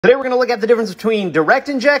Today we're going to look at the difference between direct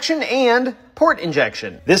injection and port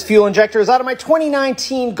injection. This fuel injector is out of my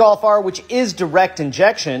 2019 Golf R, which is direct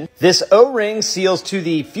injection. This O-ring seals to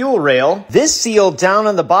the fuel rail. This seal down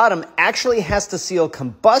on the bottom actually has to seal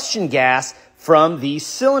combustion gas from the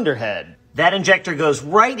cylinder head. That injector goes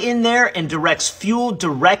right in there and directs fuel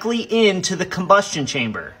directly into the combustion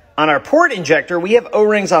chamber. On our port injector, we have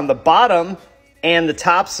O-rings on the bottom and the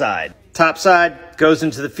top side. Top side goes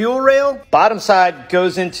into the fuel rail, bottom side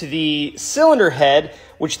goes into the cylinder head,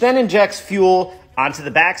 which then injects fuel onto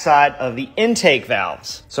the backside of the intake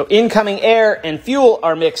valves. So incoming air and fuel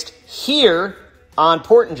are mixed here on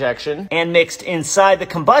port injection and mixed inside the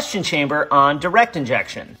combustion chamber on direct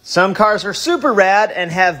injection. Some cars are super rad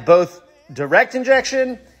and have both direct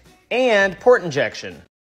injection and port injection.